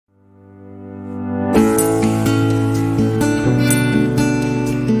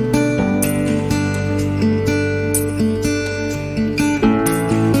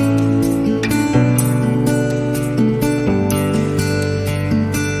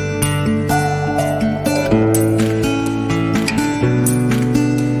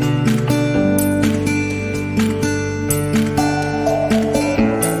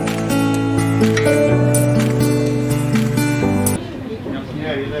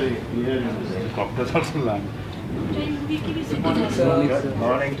Helicopters also land. Good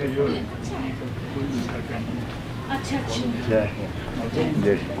morning to you. अच्छा अच्छा Yeah.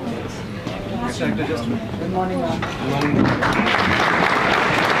 Good morning ma'am.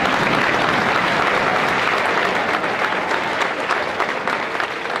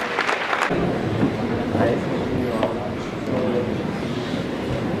 Nice meeting you all.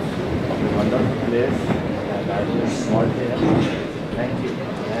 Wonderful place. And I just small here. Thank you.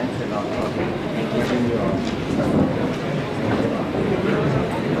 Thanks a lot for meeting you all.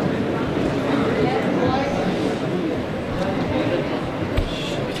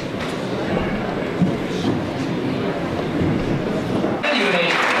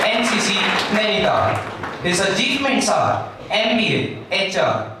 NCC Nainital. His achievements are MBA,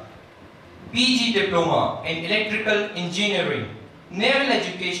 HR, PG Diploma in Electrical Engineering, Naval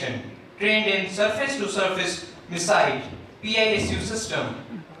Education, trained in Surface-to-Surface Missile, PISU system,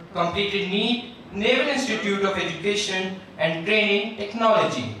 completed NEET, Naval Institute of Education and Training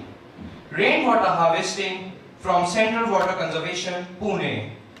Technology, rainwater harvesting from Central Water Conservation,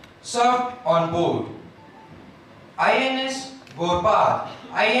 Pune, served on board INS Gorpal,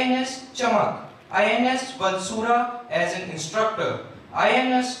 INS Chamak, INS Valsura as an instructor,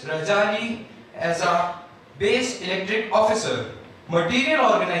 INS Rajali as a base electric officer,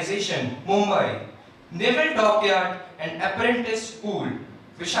 Material Organization, Mumbai, Naval Dockyard and Apprentice School,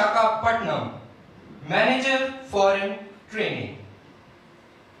 Visakhapatnam, Manager Foreign Training.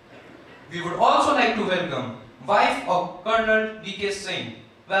 We would also like to welcome wife of Colonel D.K. Singh.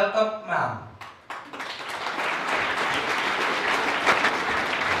 Welcome, ma'am.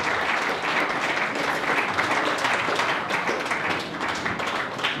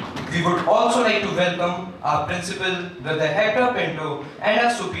 We would also like to welcome our principal, Brother Hector Pinto, and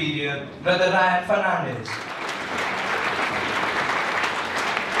our superior, Brother Ryan Fernandez.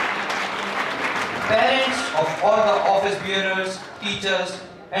 Parents of all the office bearers, teachers,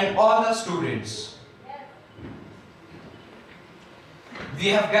 and all the students. We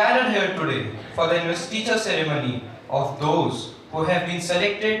have gathered here today for the investiture ceremony of those who have been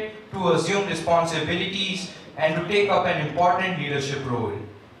selected to assume responsibilities and to take up an important leadership role.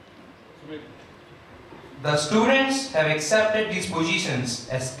 The students have accepted these positions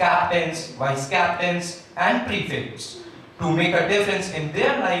as captains, vice captains, and prefects to make a difference in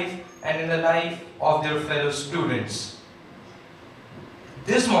their life and in the life of their fellow students.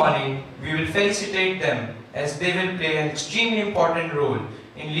 This morning, we will felicitate them as they will play an extremely important role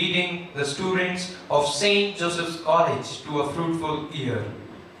in leading the students of St. Joseph's College to a fruitful year.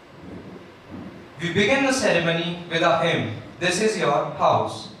 We begin the ceremony with a hymn, "This is Your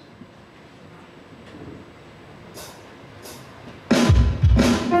House."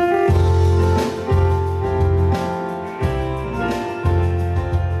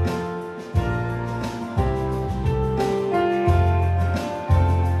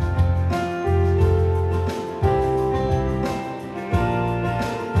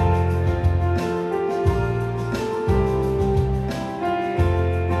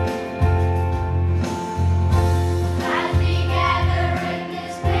 As we gather in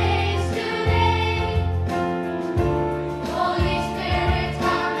this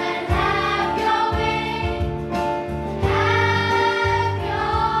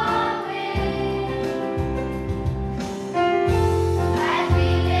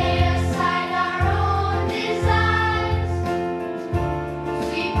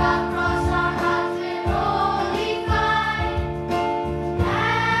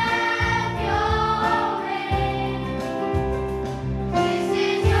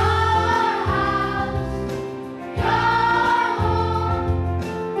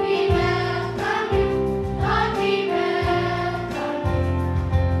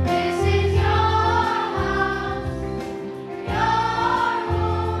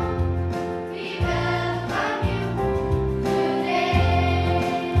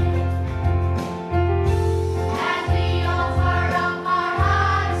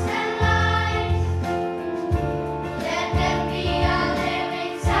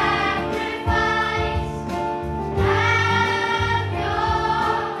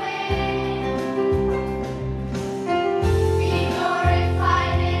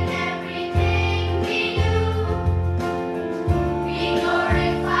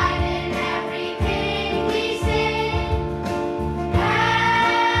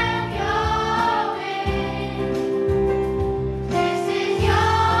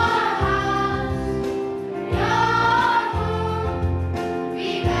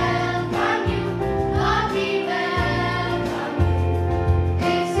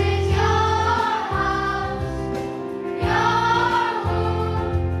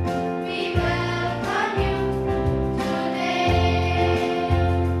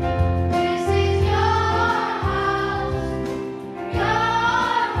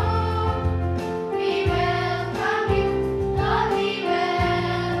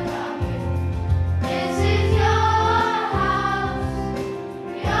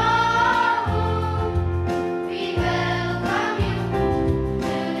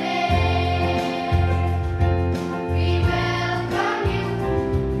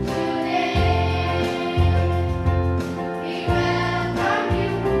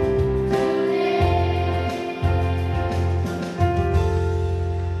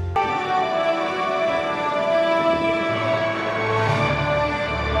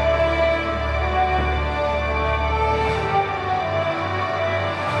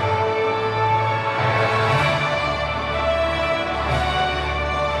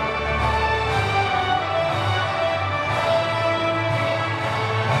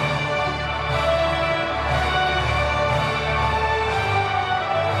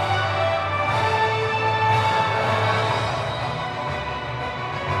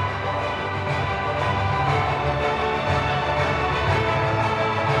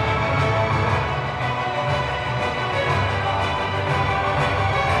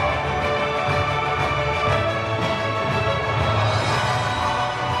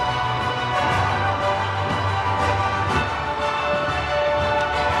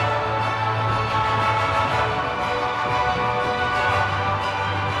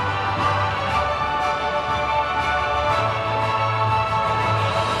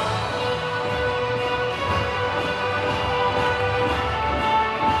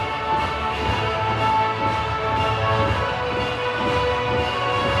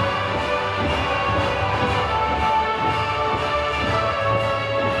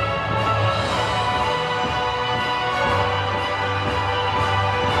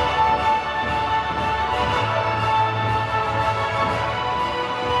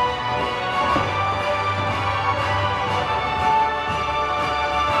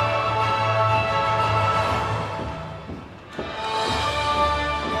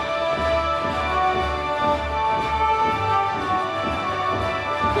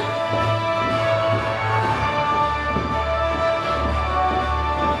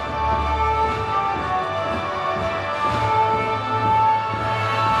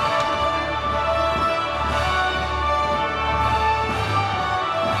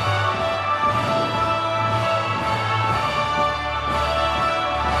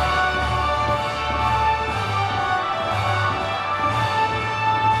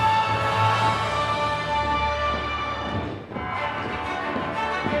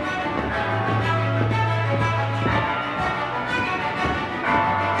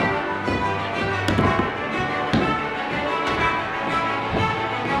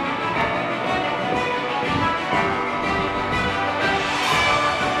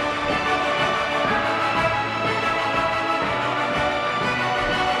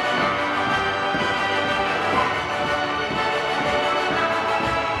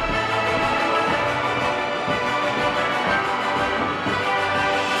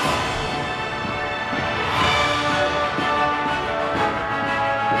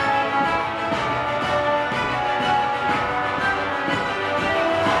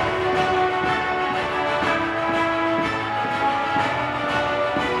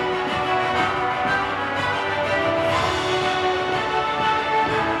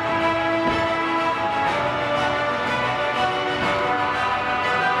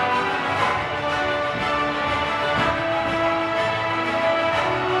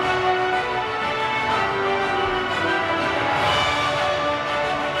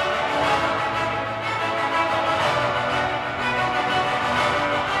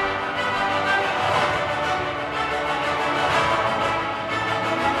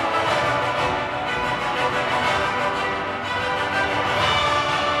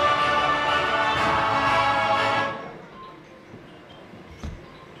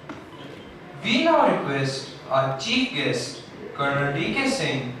We now request our chief guest, Colonel D.K.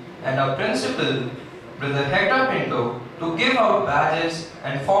 Singh, and our principal, Brother Hector Pinto, to give out badges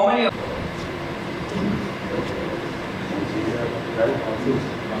and formally.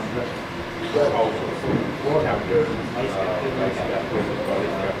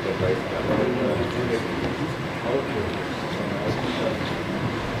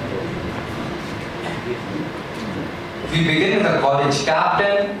 We begin with the college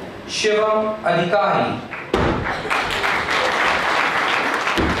captain, Shivam Adhikari.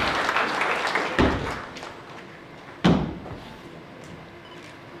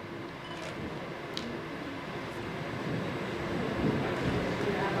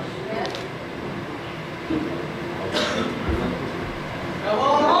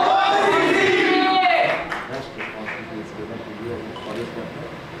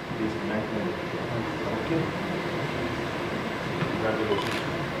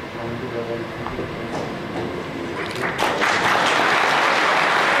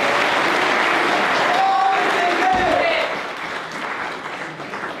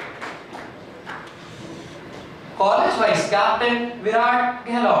 College Vice Captain Virat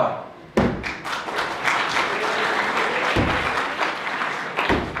Gehlot.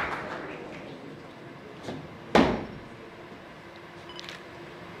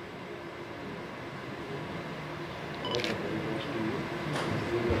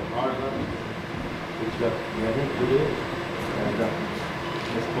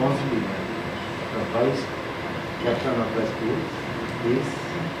 Responsibly, the vice captain of the school, please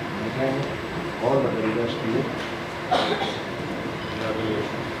maintain all the very best to you.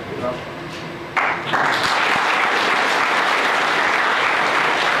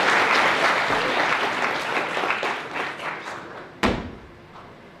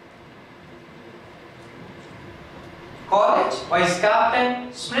 College Vice Captain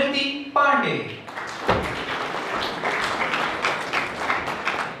Smriti Pandey.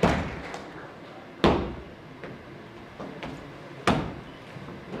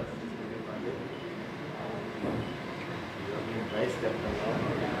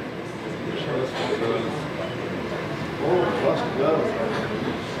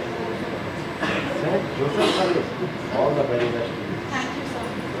 All the very best. Thank you, sir.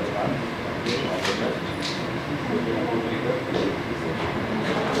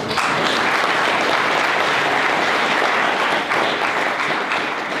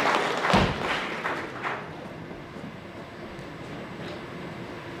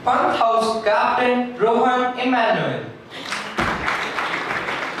 Punk House Captain Rohan Emmanuel.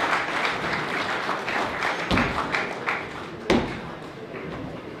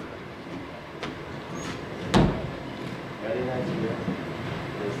 Very nice year.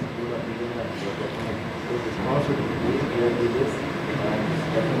 The school of living and professional is responsible to do this and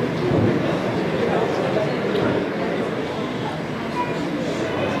definitely.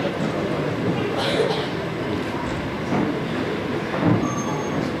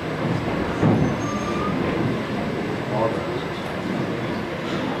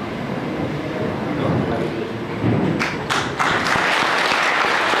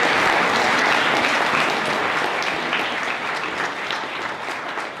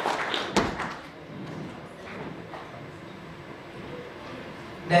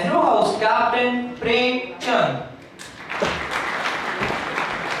 Nehru House Captain Prem Chand.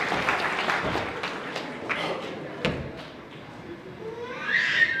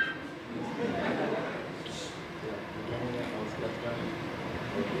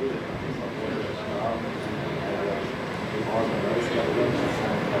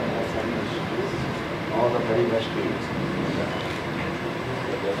 All the very best to you.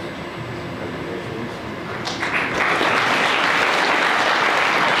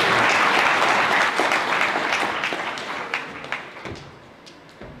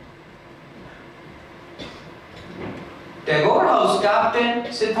 Tagore House Captain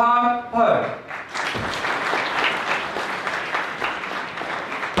Siddharth Bhatt.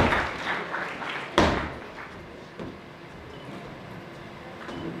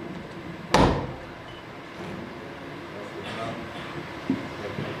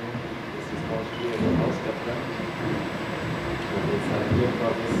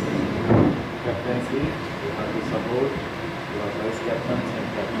 Captaincy, you have to support your vice captains and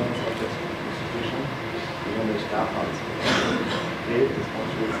captains of the institution, even the staff also. Great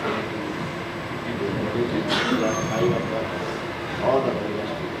responsibility to the high of the all the very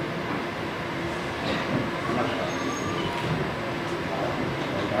best.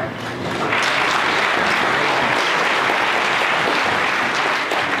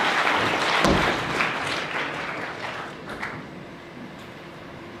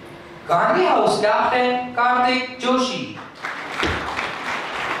 Gandhi House Captain Karthik Joshi.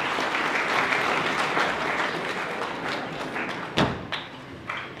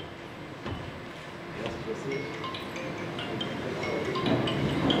 Yes, proceed.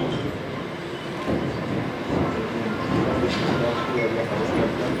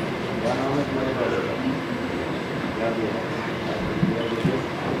 क्या नाम है तुम्हारे पास? क्या दिया है?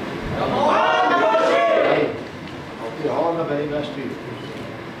 Come on, Joshi! Okay, all the very best to you.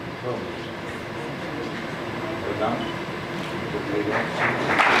 So, go down. Good down.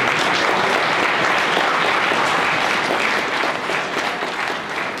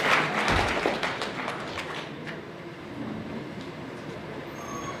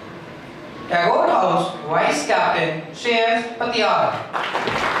 Tagore House Vice Captain Shreyas Patiala.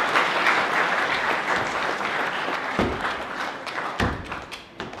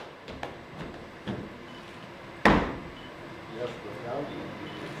 Yes, go down.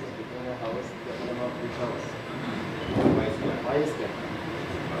 Become a house, captain of which house? Vice captain.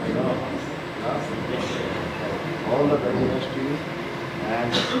 Last. All the very best to you. And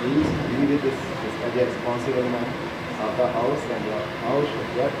please be with this as a responsible man of the house, and your house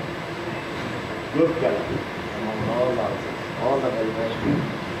should get good character among all the houses. All the very best to you.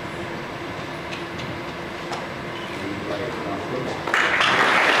 Please, like,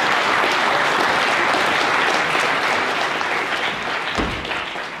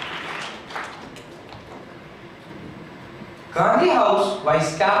 Gandhi House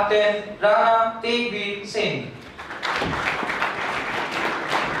Vice Captain Rana Tegveer Singh.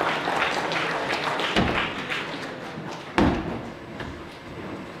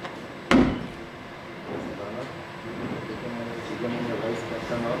 becoming the vice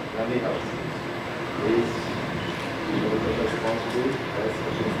captain of Gandhi House. Please, you will take responsibility as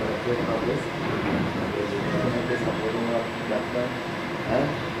special selected of this. Definitely supporting of captain and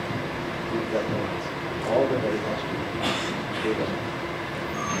chief captain. All the very best to you.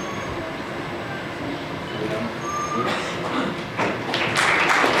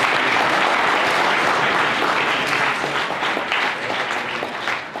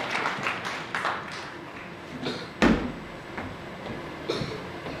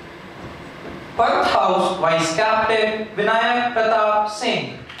 Perth House Vice Captain Vinayak Pratap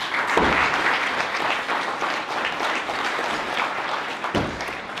Singh.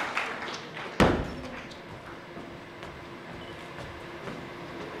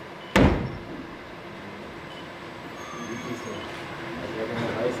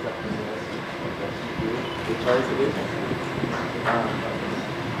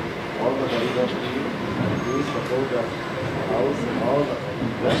 All the very best to you, and please support the house in all the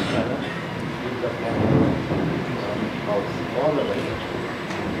best manner. Keep the family house. All the very best to you.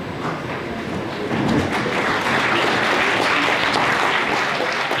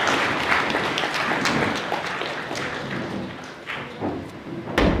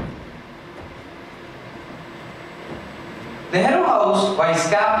 Nehru House Vice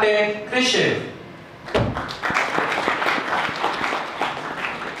Captain Krishiv.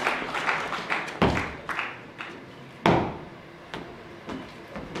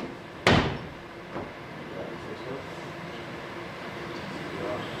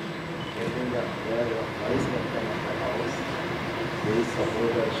 Please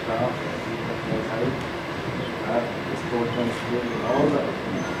support the staff at my side. Have sportsman skill in all the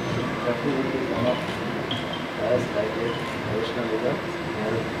activities one of as like a national leader.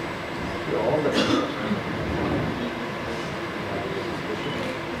 And all the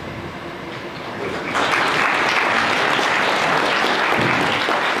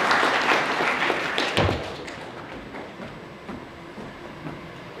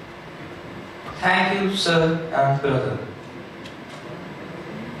Thank you, sir and brother.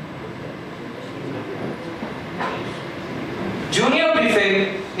 Junior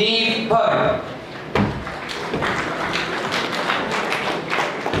Prefect Neil Bhatt.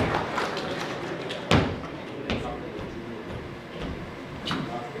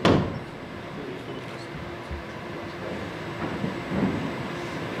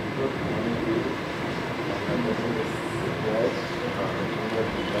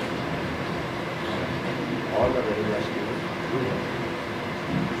 All the very best to you.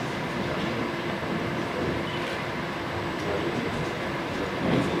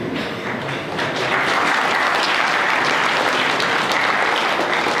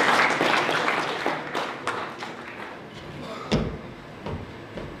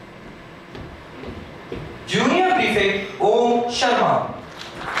 Junior Prefect Om Sharma.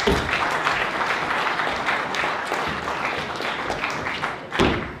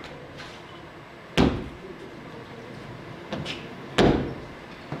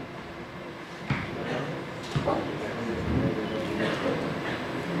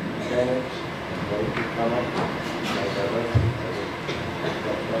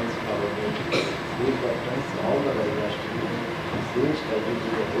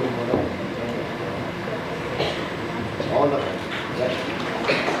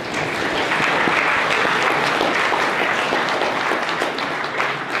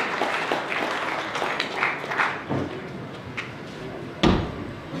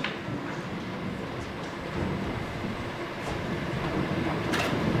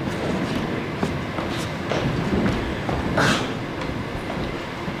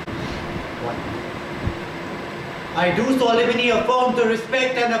 I do solemnly affirm to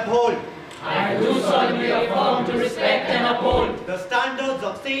respect and uphold I do solemnly affirm to respect and uphold the standards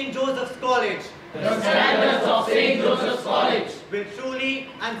of St. Joseph's College, the standards of St. Joseph's College, will truly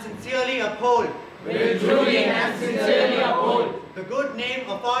and sincerely uphold will truly and sincerely uphold the good name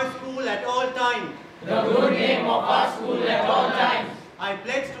of our school at all times. the good name of our school at all times. I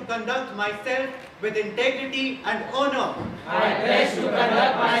pledge to conduct myself with integrity and honor, I pledge to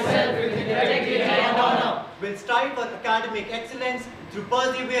conduct myself with integrity and honor, will strive for academic excellence through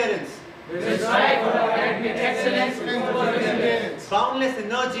perseverance, will strive for academic excellence with perseverance, boundless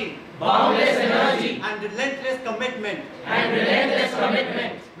energy, boundless energy, and relentless commitment, and relentless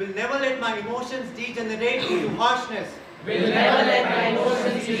commitment. will never let my emotions degenerate into harshness, Will never let my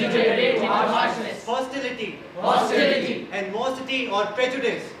emotions degenerate into harshness, hostility, hostility, animosity, or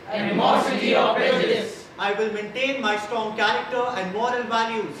prejudice. animosity, or prejudice. I will maintain my strong character and moral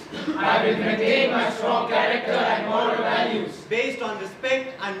values I will maintain my strong character and moral values based on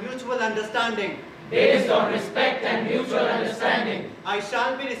respect and mutual understanding. based on respect and mutual understanding. I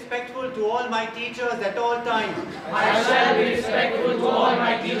shall be respectful to all my teachers at all times. I shall be respectful to all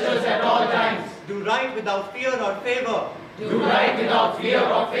my teachers at all times. Do right without fear or favor, Do right without fear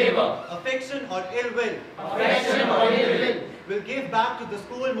or favor, affection or ill will. affection or ill will. Will give back to the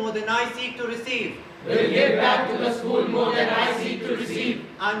school more than I seek to receive, Will give back to the school more than I seek to receive,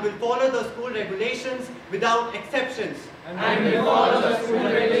 and will follow the school regulations without exceptions. and will follow the school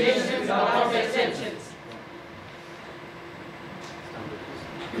regulations without exceptions.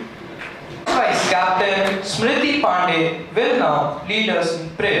 Vice Captain Smriti Pandey will now lead us in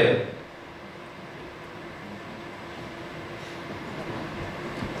prayer.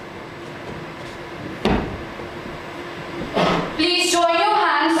 Please join your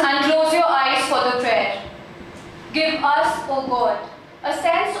hands and close your eyes for the prayer. Give us, O God, a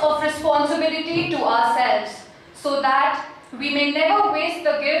sense of responsibility to ourselves, so that we may never waste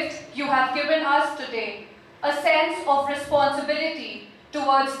the gift you have given us today. A sense of responsibility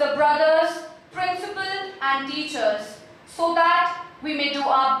towards the brothers, principal and teachers, so that we may do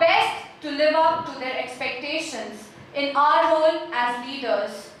our best to live up to their expectations in our role as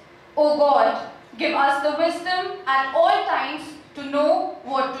leaders. O God, give us the wisdom at all times to know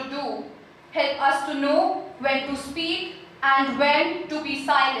what to do. Help us to know when to speak and when to be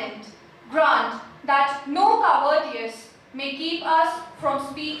silent. Grant that no cowardice may keep us from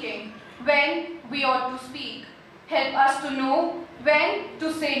speaking when we ought to speak. Help us to know when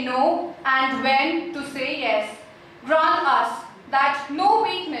to say no and when to say yes. Grant us that no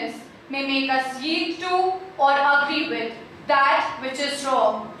weakness may make us yield to or agree with that which is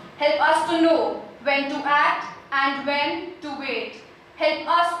wrong. Help us to know when to act and when to wait. Help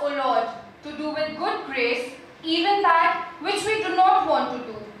us, O Lord, to do with good grace even that which we do not want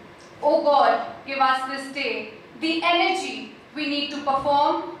to do. O God, give us this day the energy we need to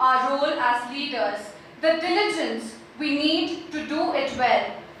perform our role as leaders, the diligence we need to do it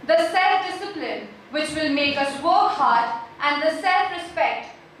well, the self-discipline which will make us work hard, and the self-respect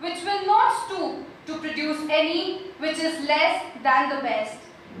which will not stoop to produce any which is less than the best.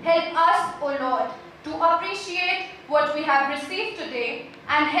 Help us, O Lord, to appreciate what we have received today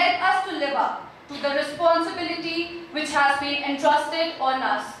and help us to live up to the responsibility which has been entrusted on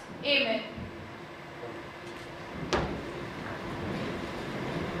us. Amen.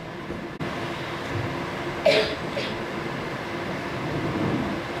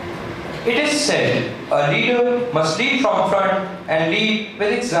 It is said, a leader must lead from front and lead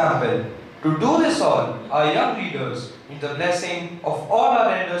with example. To do this all, our young leaders need the blessing of all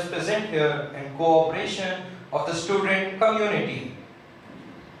our elders present here and cooperation of the student community.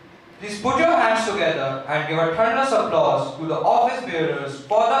 Please put your hands together and give a thunderous applause to the office bearers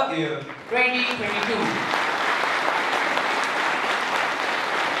for the year 2022.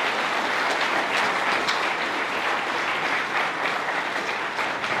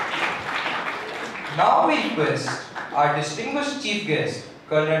 Now we request our distinguished chief guest,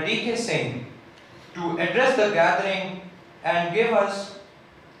 Colonel D.K. Singh, to address the gathering and give us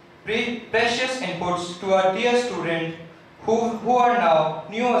precious inputs to our dear students who are now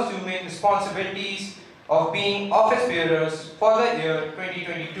new assuming responsibilities of being office bearers for the year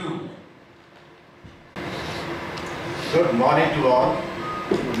 2022. Good morning to all.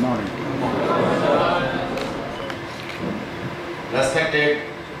 Good morning. Respected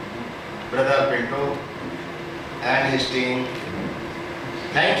Brother Pinto and his team,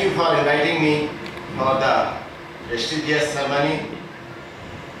 thank you for inviting me for the prestigious ceremony.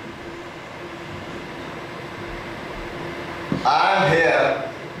 I am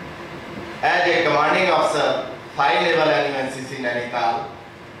here as a commanding officer, 5 Naval NUNCC Nainital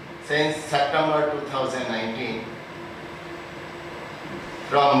since September 2019.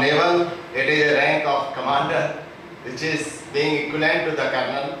 From naval, it is a rank of commander, which is being equivalent to the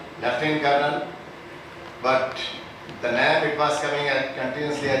colonel, lieutenant colonel. But the name it was coming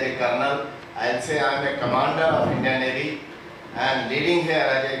continuously as a colonel. I'll say I am a commander of Indian Navy and leading here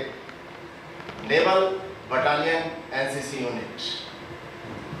as a naval battalion NCC unit.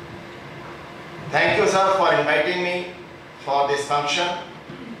 Thank you, sir, for inviting me for this function,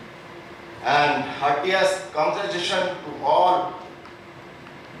 and heartiest congratulations to all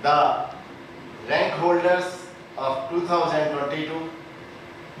the rank holders of 2022,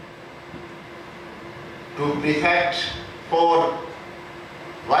 to prefect, for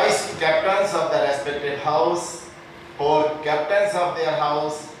vice captains of the respective house, for captains of their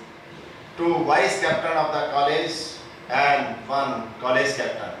house, to vice captain of the college and one college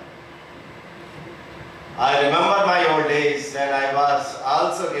captain. I remember my old days when I was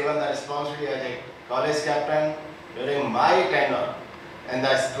also given the responsibility as a college captain during my tenure in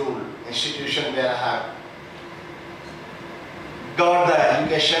the school institution where I have got the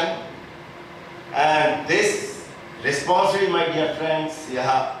education. And this responsibility, my dear friends, you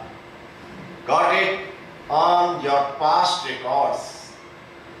have got it on your past records.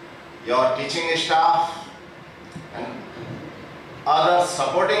 Your teaching staff and other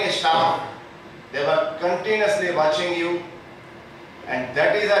supporting staff, they were continuously watching you, and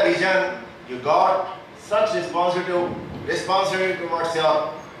that is the reason you got such responsibility towards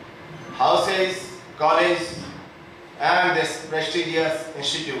your houses, college, and this prestigious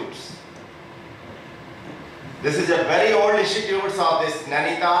institutes. This is a very old institute of this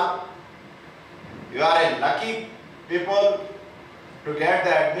Nainital. You are a lucky people to get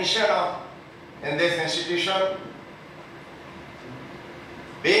the admission in this institution.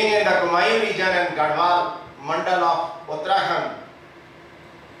 Being in the Kumaon region and Garhwal Mandal of Uttarakhand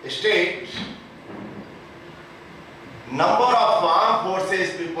state, number of armed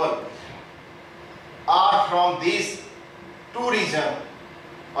forces people are from these two regions,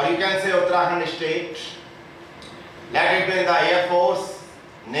 or you can say Uttarakhand state. Let it be in the Air Force,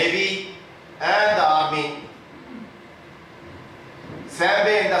 Navy and the Army. Same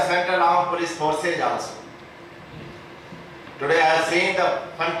way in the Central Armed Police Forces also. Today I have seen the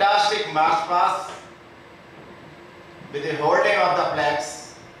fantastic march past with the holding of the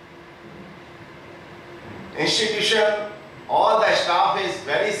flags. Institution, all the staff is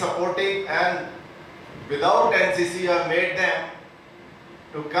very supportive, and without NCC you have made them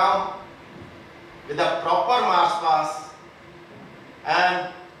to come with a proper march past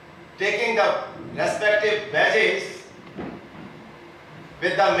and taking the respective badges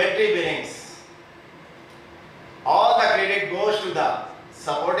with the military bearings. All the credit goes to the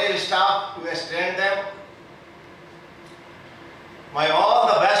supportive staff to strengthen them. My all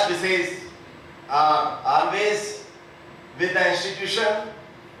the best wishes are always with the institution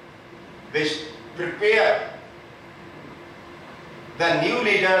which prepare the new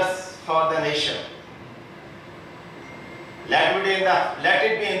leaders for the nation. Let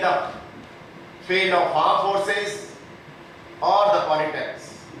it be in the field of armed forces or the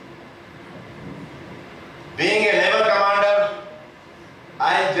politics. Being a naval commander,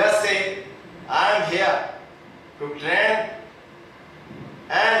 I just say I am here to train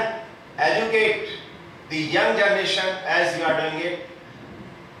and educate the young generation as you are doing it.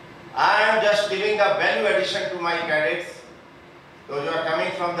 I am just giving a value addition to my cadets, those who are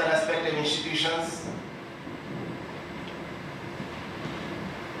coming from the respective institutions.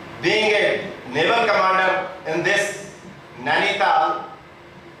 Being a naval commander in this Nainital,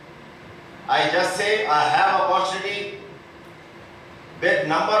 I just say I have opportunity with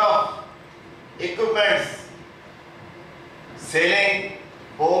number of equipments, sailing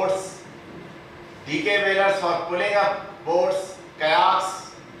boats, DK whalers for pulling up boats,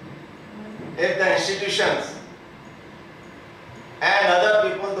 kayaks. If the institutions and other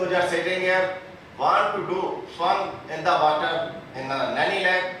people those are sitting here want to do fun in the water in the Naini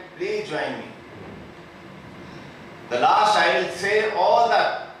lake, please join me. The last I will say all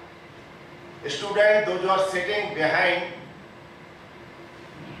the students those who are sitting behind,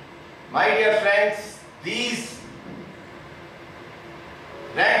 my dear friends, these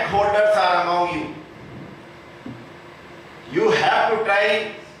rank holders are among you. You have to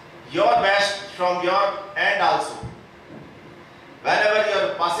try your best from your end also. Whenever you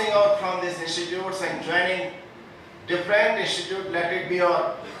are passing out from these institutes and joining different institutes, let it be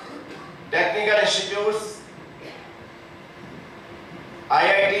your technical institutes,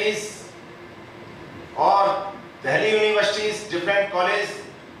 IITs or Delhi universities, different colleges,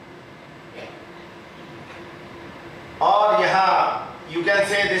 or you can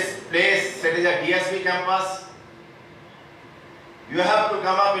say this place, it is a DSB campus. You have to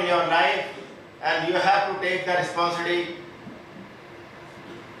come up in your life and you have to take the responsibility.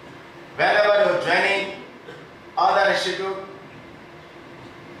 Wherever you are joining other institute,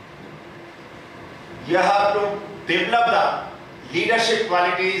 you have to develop the leadership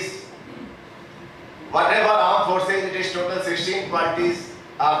qualities. Whatever armed forces, it is total 16 qualities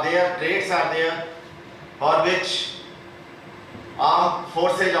are there, traits are there, for which armed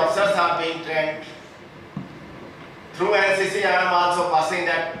forces officers are being trained. Through NCC, I am also passing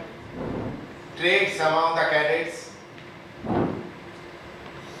that traits among the cadets.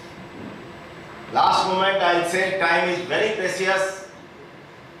 Last moment, I will say time is very precious.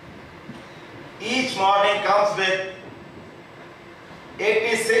 Each morning comes with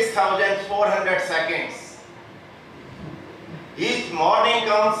 86,400 seconds. Each morning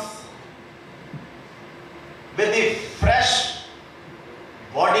comes with the fresh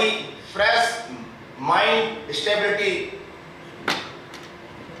body, fresh mind stability.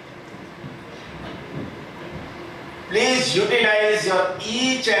 Please utilize your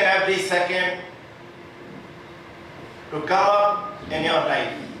each and every second to come up in your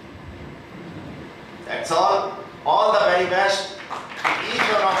life. That's all. All the very best. Each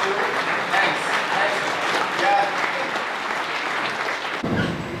one of you. Thanks. Yeah.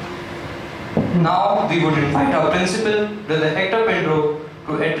 Now we would invite our principal, Brother Hector Pedro,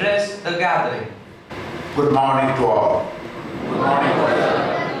 to address the gathering. Good morning to all. Good morning.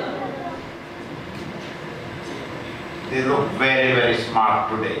 They look very, very smart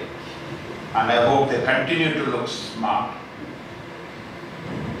today, and I hope they continue to look smart.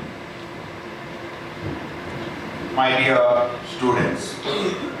 My dear students,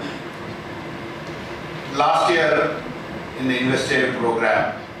 last year in the Investiture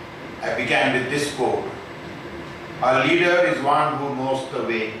program, I began with this quote: "A leader is one who knows the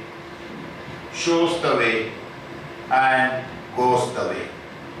way, shows the way, and goes the way."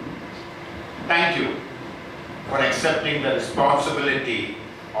 Thank you for accepting the responsibility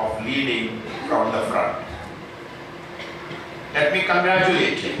of leading from the front. Let me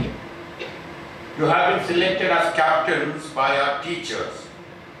congratulate you. You have been selected as captains by our teachers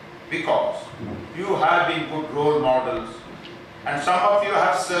because you have been good role models, and some of you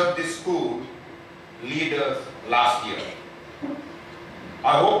have served this school leaders last year.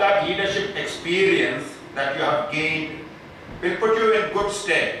 I hope that leadership experience that you have gained will put you in good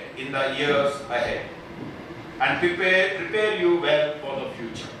stead in the years ahead and prepare you well for the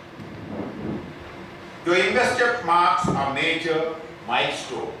future. Your Investiture marks a major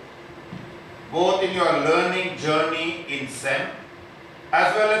milestone, both in your learning journey in SEM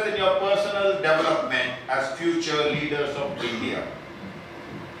as well as in your personal development as future leaders of India.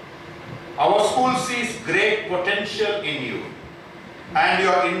 Our school sees great potential in you, and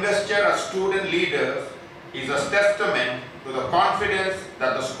your Investiture as student leaders is a testament to the confidence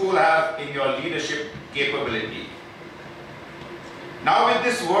that the school has in your leadership capability. Now, with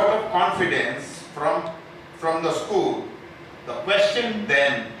this word of confidence from the school, the question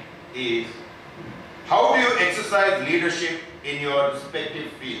then is, how do you exercise leadership in your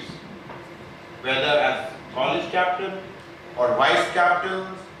respective fields, whether as college captain or vice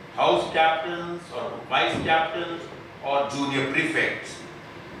captains, house captains or vice captains or junior prefects?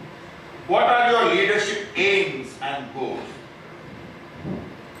 What are your leadership aims and goals?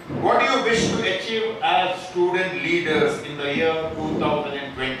 What do you wish to achieve as student leaders in the year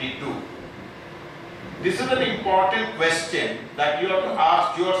 2022? This is an important question that you have to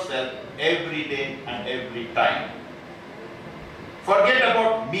ask yourself every day and every time. Forget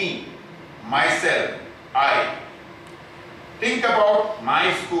about me, myself, I. Think about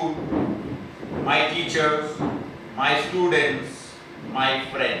my school, my teachers, my students, my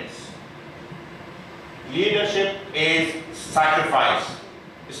friends. Leadership is sacrifice.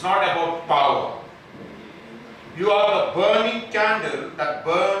 It's not about power. You are the burning candle that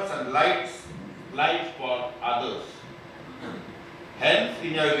burns and lights for others. Hence,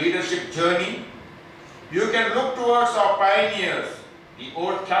 in your leadership journey, you can look towards our pioneers, the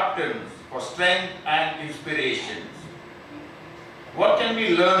old captains, for strength and inspirations. What can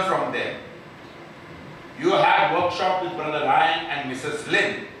we learn from them? You had workshop with Brother Ryan and Mrs.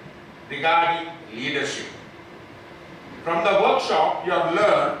 Lin regarding leadership. From the workshop, you have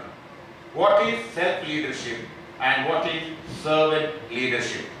learned what is self-leadership and what is servant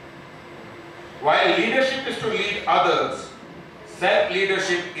leadership. While leadership is to lead others,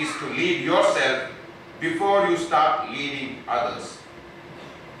 self-leadership is to lead yourself before you start leading others.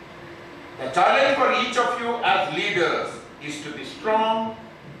 The challenge for each of you as leaders is to be strong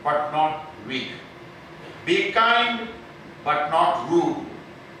but not weak. Be kind but not rude.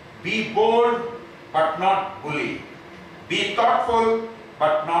 Be bold but not bully. Be thoughtful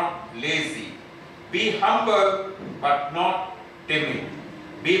but not lazy. Be humble but not timid.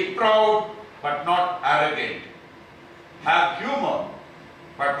 Be proud but not arrogant. Have humor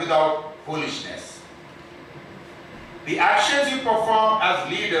but without foolishness. The actions you perform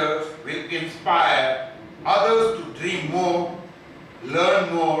as leaders will inspire others to dream more,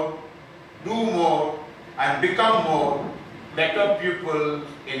 learn more, do more, and become more better pupils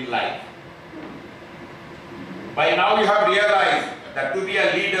in life. By now you have realized that to be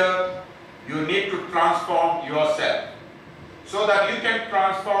a leader, you need to transform yourself so that you can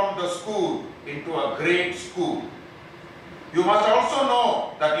transform the school into a great school. You must also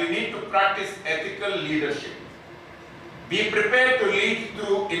know that you need to practice ethical leadership. Be prepared to lead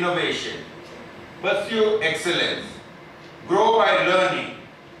through innovation, pursue excellence, grow by learning,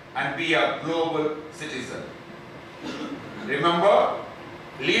 and be a global citizen. Remember,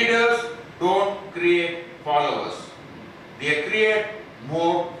 leaders don't create followers. They create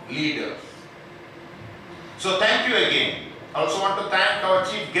more leaders. So thank you again. I also want to thank our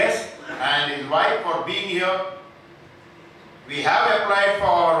chief guest and his wife for being here. We have applied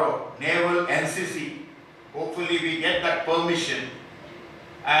for Naval NCC. Hopefully we get that permission.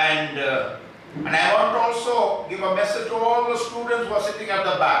 And I want to also give a message to all the students who are sitting at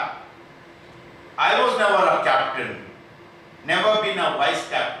the back. I was never a captain, never been a vice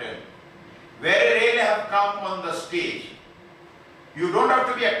captain. Very rarely have come on the stage. You don't have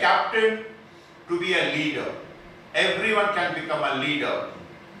to be a captain to be a leader. Everyone can become a leader.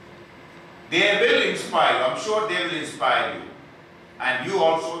 They will inspire you. I'm sure they will inspire you. And you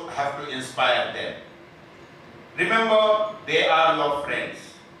also have to inspire them. Remember, they are your friends.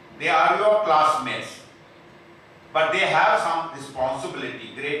 They are your classmates. But they have some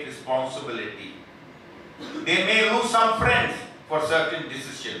responsibility, great responsibility. They may lose some friends for certain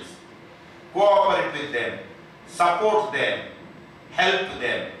decisions. Cooperate with them, support them, help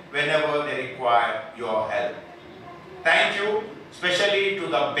them whenever they require your help. Thank you, especially to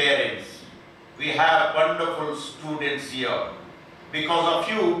the parents. We have wonderful students here. Because of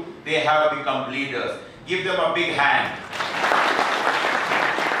you, they have become leaders. Give them a big hand.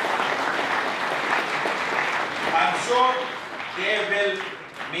 I'm sure they will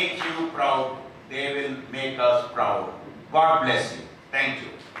make you proud. They will make us proud. God bless you. Thank you.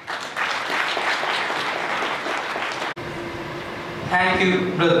 Thank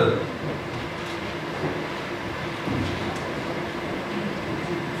you, brother.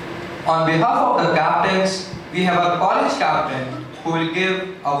 On behalf of the captains, we have a college captain who will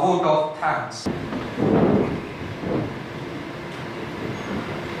give a vote of thanks.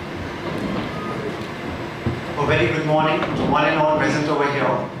 A very good morning to one and all present over here.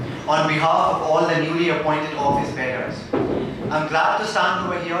 On behalf of all the newly appointed office bearers, I'm glad to stand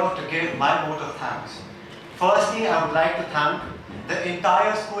over here to give my vote of thanks. Firstly, I would like to thank the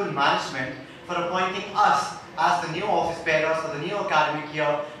entire school management for appointing us as the new office bearers for the new academic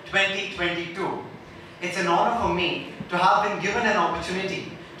year 2022. It's an honor for me to have been given an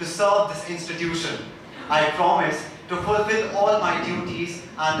opportunity to serve this institution. I promise to fulfill all my duties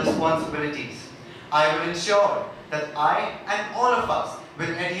and responsibilities. I will ensure that I and all of us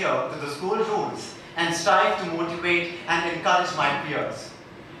will adhere to the school rules and strive to motivate and encourage my peers,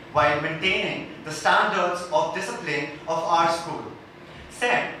 while maintaining the standards of discipline of our school.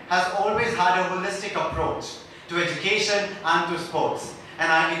 SEM has always had a holistic approach to education and to sports,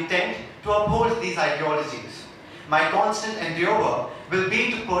 and I intend to uphold these ideologies. My constant endeavor will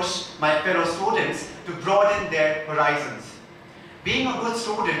be to push my fellow students to broaden their horizons. Being a good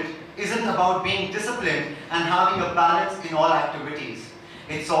student isn't about being disciplined and having a balance in all activities.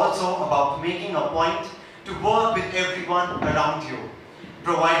 It's also about making a point to work with everyone around you,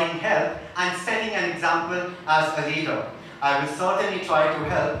 providing help and setting an example as a leader. I will certainly try to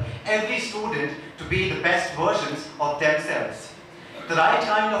help every student to be the best versions of themselves. The right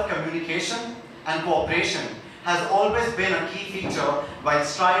kind of communication and cooperation has always been a key feature while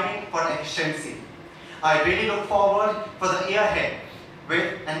striving for efficiency. I really look forward for the year ahead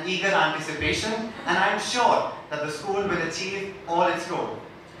with an eager anticipation, and I am sure that the school will achieve all its goals.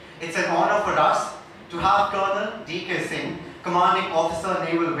 It's an honor for us to have Colonel D.K. Singh, Commanding Officer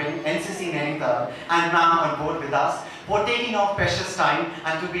Naval Wing, NCC Nainital, and ma'am on board with us for taking out precious time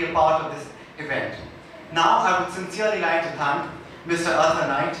and to be a part of this event. Now I would sincerely like to thank Mr. Arthur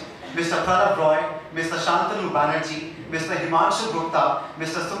Knight, Mr. Pralab Roy, Mr. Shantanu Banerjee, Mr. Himanshu Gupta,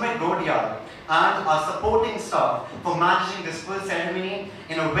 Mr. Sumit Godiyal, and our supporting staff for managing this full ceremony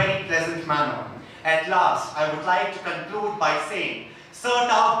in a very pleasant manner. At last, I would like to conclude by saying,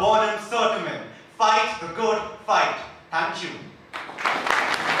 Serta Bonum Sertumen, fight the good fight. Thank you.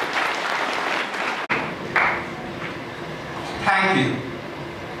 Thank you.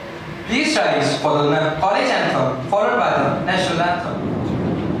 Please rise for the college anthem, followed by the national anthem.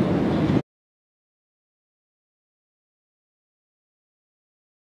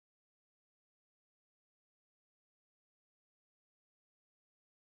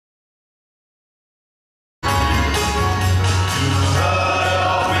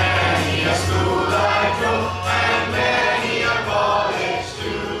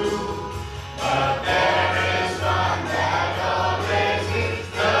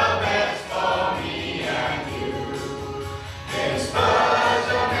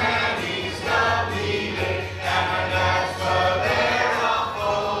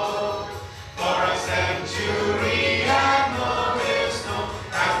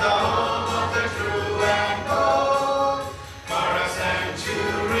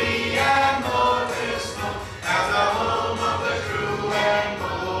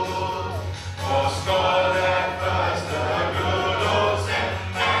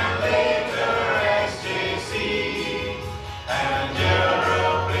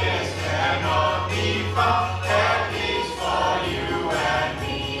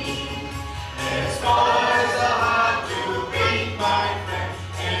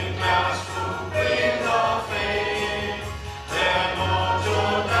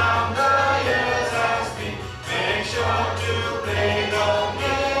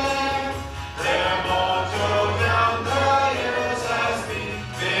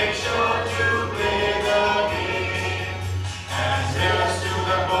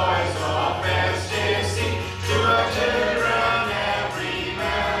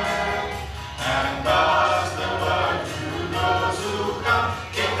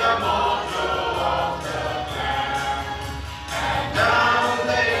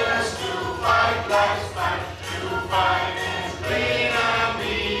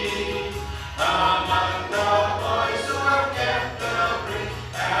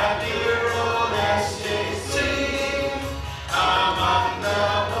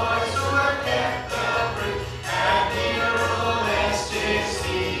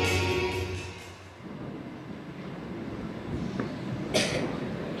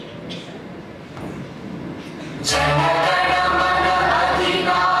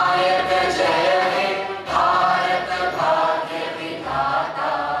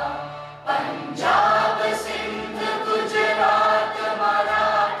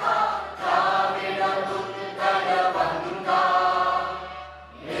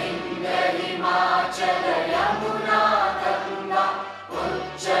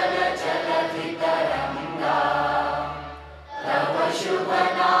 Shubh